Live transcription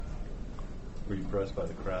Were you impressed by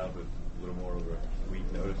the crowd with a little more over a week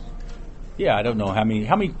notice? Yeah, I don't know how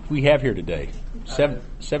many we have here today.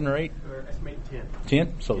 Seven or eight? Or estimate 10.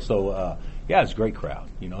 10? So yeah, it's a great crowd.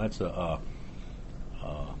 That's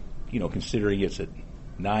considering it's at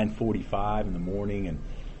 9:45 in the morning, and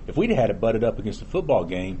if we'd had it butted up against a football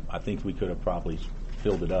game, I think we could have probably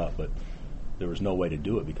filled it up, but there was no way to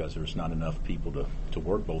do it because there was not enough people to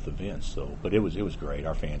work both events. So, but it was great.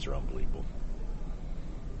 Our fans are unbelievable.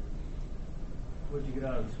 What did you get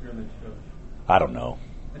out of the scrimmage, Coach? I don't know.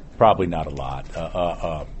 Probably not a lot.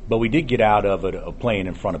 But we did get out of it playing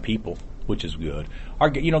in front of people, which is good.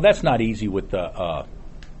 That's not easy with not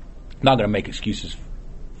going to make excuses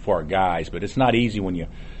for our guys, but it's not easy when you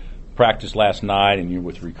practice last night and you're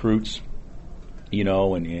with recruits,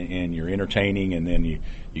 and you're entertaining, and then you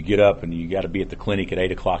get up and you got to be at the clinic at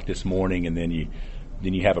 8 o'clock this morning, and then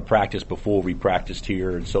you have a practice before we practiced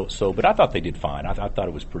here, and so. But I thought they did fine. I thought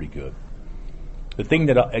it was pretty good. The thing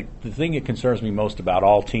that concerns me most about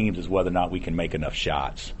all teams is whether or not we can make enough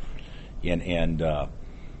shots, and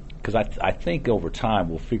because I think over time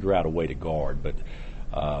we'll figure out a way to guard,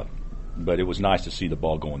 but it was nice to see the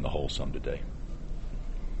ball go in the hole some today.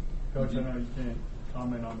 Coach, I know you can't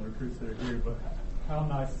comment on the recruits that are here, but how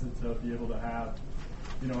nice is it to be able to have,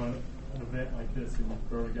 an event like this and you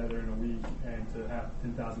throw together in a week and to have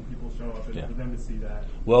 10,000 people show up and for them to see that?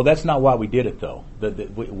 Well, that's not why we did it, though.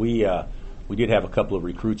 We did have a couple of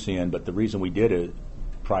recruits in, but the reason we did it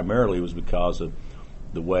primarily was because of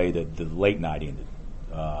the way that the late night ended,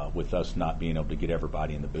 with us not being able to get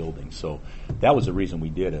everybody in the building. So that was the reason we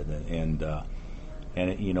did it. And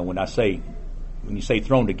when you say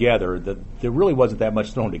thrown together, there really wasn't that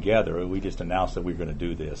much thrown together. We just announced that we were going to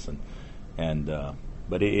do this,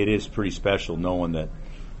 but it is pretty special knowing that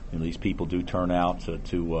these people do turn out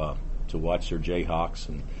to watch their Jayhawks,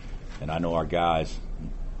 and I know our guys.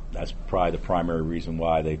 That's probably the primary reason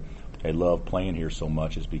why they love playing here so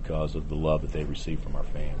much, is because of the love that they receive from our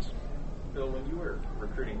fans. Bill, when you were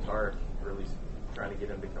recruiting Tarek, or at least trying to get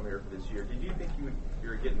him to come here for this year, did you think you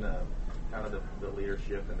were getting kind of the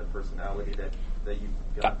leadership and the personality that you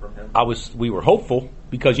got from him? We were hopeful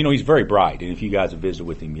because he's very bright, and if you guys have visited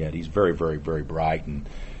with him yet, he's very, very, very bright, and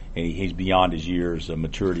he's beyond his years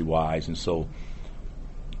maturity-wise, and so.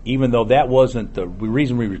 Even though that wasn't the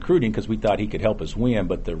reason we recruited him, because we thought he could help us win,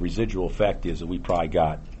 but the residual effect is that we probably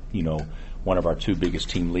got, one of our two biggest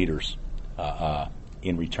team leaders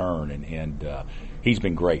in return, and he's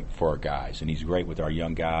been great for our guys, and he's great with our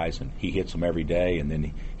young guys, and he hits them every day, and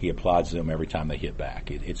then he applauds them every time they hit back.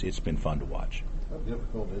 It's been fun to watch. How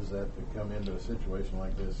difficult is that to come into a situation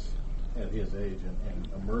like this at his age and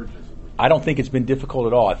emerge as a leader? I don't think it's been difficult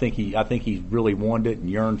at all. I think he really wanted it and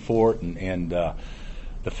yearned for it, and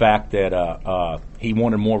the fact that he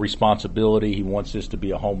wanted more responsibility, he wants this to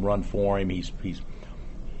be a home run for him. He's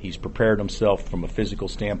prepared himself from a physical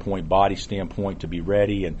standpoint, body standpoint, to be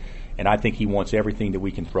ready, and I think he wants everything that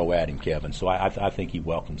we can throw at him, Kevin. So I think he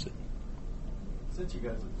welcomes it. Since you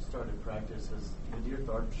guys have started practice, has Nadir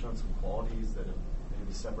Tharp shown some qualities that have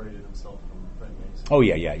maybe separated himself from Frank Mason? Oh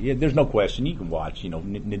yeah. There's no question. You can watch.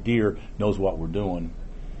 Nadir knows what we're doing,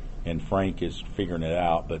 and Frank is figuring it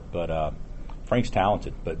out. But Frank's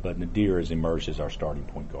talented, but Nadir has emerged as our starting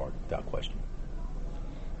point guard, without question.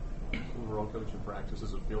 Overall, coaching practice,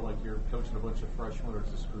 does it feel like you're coaching a bunch of freshmen, or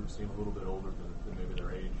does this group seem a little bit older than maybe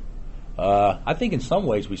their age? I think in some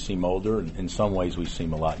ways we seem older, and in some ways we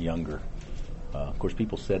seem a lot younger. Of course,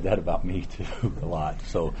 people said that about me too a lot.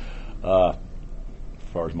 So, as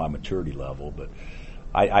far as my maturity level, but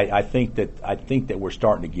I think that we're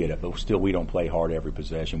starting to get it. But still, we don't play hard every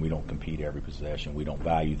possession. We don't compete every possession. We don't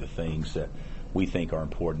value the things that we think are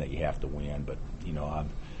important that you have to win. But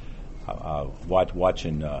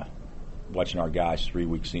watching our guys 3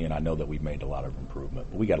 weeks in, I know that we've made a lot of improvement.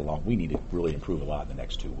 But we need to really improve a lot in the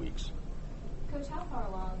next 2 weeks. Coach, how far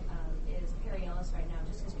along is Perry Ellis right now?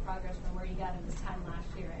 Just his progress from where you got him this time last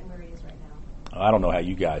year and where he is right now? I don't know how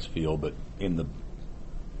you guys feel, but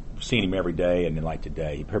seeing him every day, and then like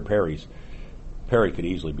today, Perry could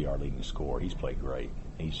easily be our leading scorer. He's played great.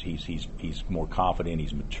 He's more confident.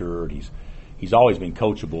 He's matured. He's always been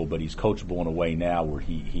coachable, but he's coachable in a way now where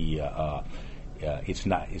it's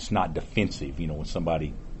not defensive. When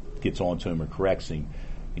somebody gets on to him or corrects him,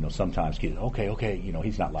 sometimes kids, okay,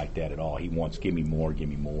 he's not like that at all. He wants give me more,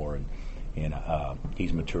 and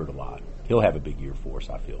he's matured a lot. He'll have a big year for us,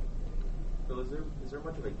 I feel. Bill, is there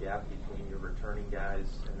much of a gap between your returning guys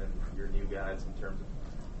and then your new guys in terms of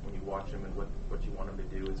when you watch them and what you want them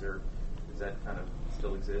to do? Does that kind of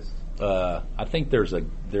still exist? I think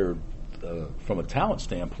from a talent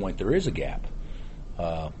standpoint, there is a gap.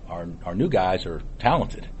 Our new guys are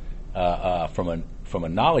talented, From a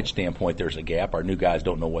knowledge standpoint, there's a gap. Our new guys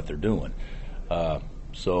don't know what they're doing. But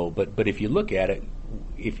if you look at it,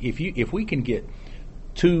 if we can get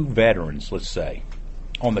 2 veterans, let's say,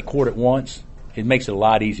 on the court at once, it makes it a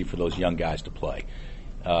lot easier for those young guys to play.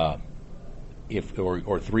 Or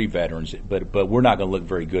 3 veterans, but we're not going to look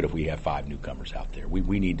very good if we have 5 newcomers out there.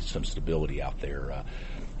 We need some stability out there,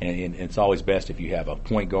 and it's always best if you have a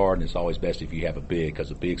point guard, and it's always best if you have a big, because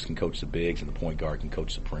the bigs can coach the bigs, and the point guard can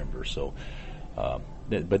coach the perimeter. So,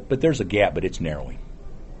 but there's a gap, but it's narrowing.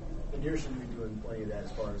 And you're should be doing plenty of that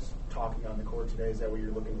as far as talking on the court today. Is that what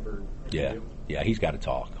you're looking for? Yeah, he's got to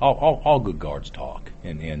talk. All good guards talk,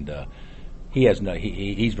 and he has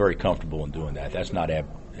he's very comfortable in doing that. That's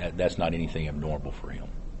not anything abnormal for him.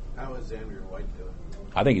 How is Andrew White doing?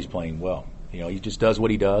 I think he's playing well. He just does what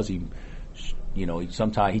he does.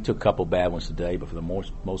 Sometimes he took a couple bad ones today, but for the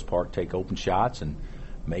most part, take open shots and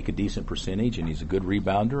make a decent percentage. And he's a good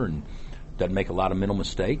rebounder and doesn't make a lot of mental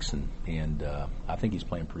mistakes. And I think he's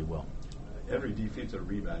playing pretty well. Every defensive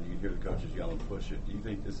rebound, you can hear the coaches yelling, "Push it." Do you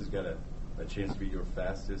think this has got a chance to be your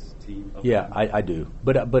fastest team? Yeah, I do.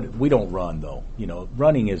 But we don't run, though.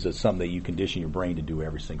 Running is something that you condition your brain to do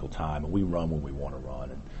every single time, and we run when we want to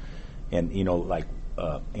run. And like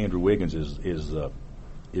Andrew Wiggins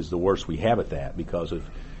is the worst we have at that, because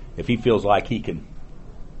if he feels like he can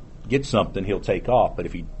get something, he'll take off. But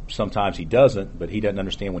sometimes he doesn't. But he doesn't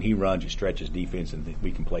understand when he runs, you stretch his defense, and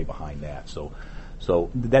we can play behind that. So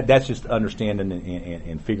that's just understanding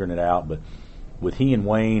and figuring it out. But with he and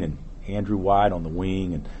Wayne and Andrew White on the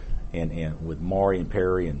wing, and with Maury and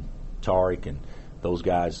Perry and Tariq and those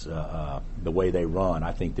guys, the way they run,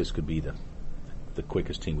 I think this could be the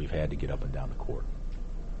quickest team we've had to get up and down the court.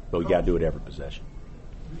 But we got to do it every possession.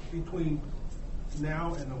 Between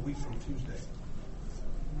now and a week from Tuesday,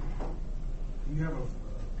 do you have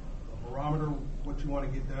a barometer what you want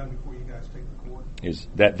to get done before you guys take the court? Is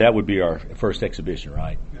that would be our first exhibition,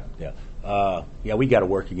 right? Yeah. We got to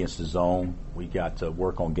work against the zone. We got to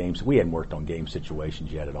work on games. We hadn't worked on game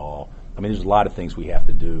situations yet at all. I mean, there's a lot of things we have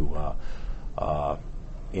to do,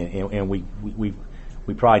 and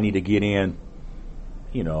we probably need to get in,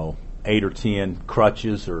 8 or 10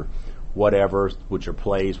 crutches or whatever, which are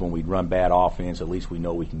plays when we run bad offense. At least we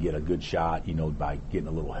know we can get a good shot, by getting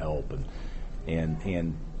a little help, and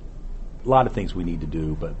a lot of things we need to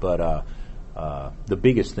do. But the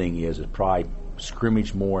biggest thing is probably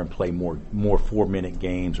scrimmage more and play more 4-minute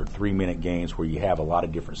games or 3-minute games where you have a lot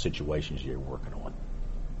of different situations you're working on.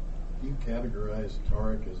 Do you categorize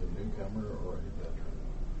Tariq as a newcomer or a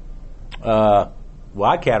veteran? Well,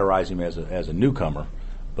 I categorize him as a newcomer,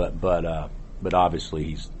 but obviously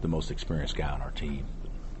he's the most experienced guy on our team.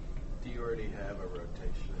 Do you already have a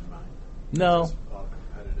rotation in mind? No. Is this all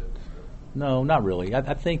competitive? No, not really.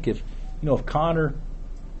 I think if Connor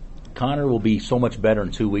will be so much better in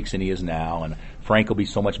 2 weeks than he is now, and Frank will be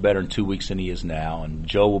so much better in 2 weeks than he is now, and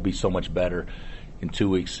Joe will be so much better in 2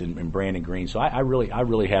 weeks, and Brandon Green. So I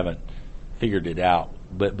really haven't figured it out,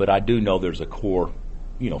 but I do know there's a core,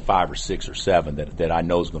 5 or 6 or 7 that I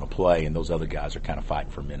know is going to play, and those other guys are kind of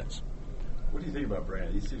fighting for minutes. What do you think about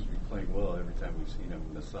Brandon? He seems to be playing well every time we've seen him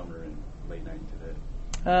in the summer and late night today.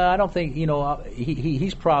 I don't think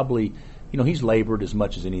he's probably he's labored as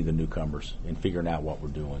much as any of the newcomers in figuring out what we're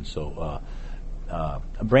doing. So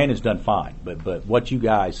Brandon's done fine, but what you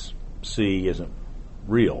guys see isn't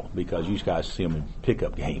real, because you guys see him in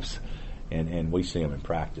pickup games, and we see him in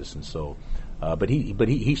practice, and so. But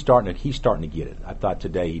he's starting to get it. I thought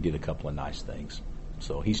today he did a couple of nice things,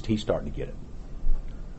 so he's starting to get it.